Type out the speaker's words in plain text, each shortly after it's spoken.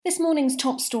morning's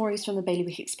top stories from the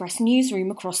Bailiwick Express newsroom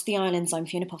across the islands. I'm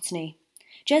Fiona Potney.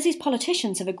 Jersey's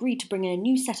politicians have agreed to bring in a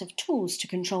new set of tools to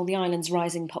control the island's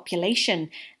rising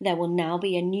population. There will now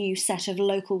be a new set of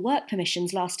local work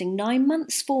permissions lasting 9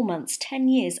 months, 4 months, 10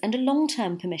 years and a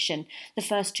long-term permission. The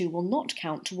first two will not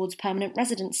count towards permanent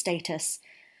resident status.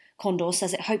 Condor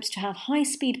says it hopes to have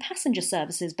high-speed passenger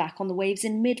services back on the waves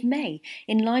in mid-May,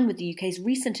 in line with the UK's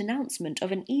recent announcement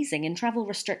of an easing in travel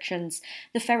restrictions.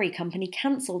 The ferry company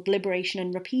cancelled Liberation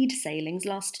and Rapide sailings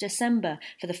last December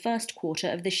for the first quarter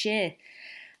of this year.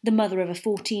 The mother of a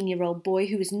 14-year-old boy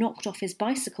who was knocked off his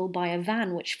bicycle by a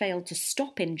van which failed to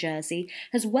stop in Jersey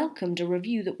has welcomed a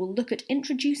review that will look at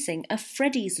introducing a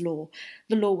Freddy's Law.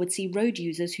 The law would see road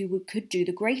users who could do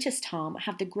the greatest harm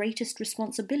have the greatest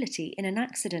responsibility in an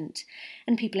accident.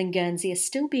 And people in Guernsey are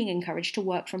still being encouraged to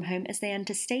work from home as they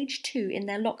enter stage 2 in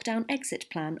their lockdown exit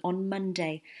plan on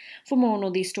Monday. For more on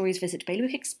all these stories, visit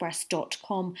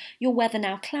bailiwickexpress.com. Your weather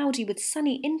now cloudy with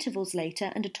sunny intervals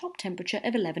later and a top temperature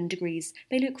of 11 degrees.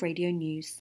 Bailiwick Radio News.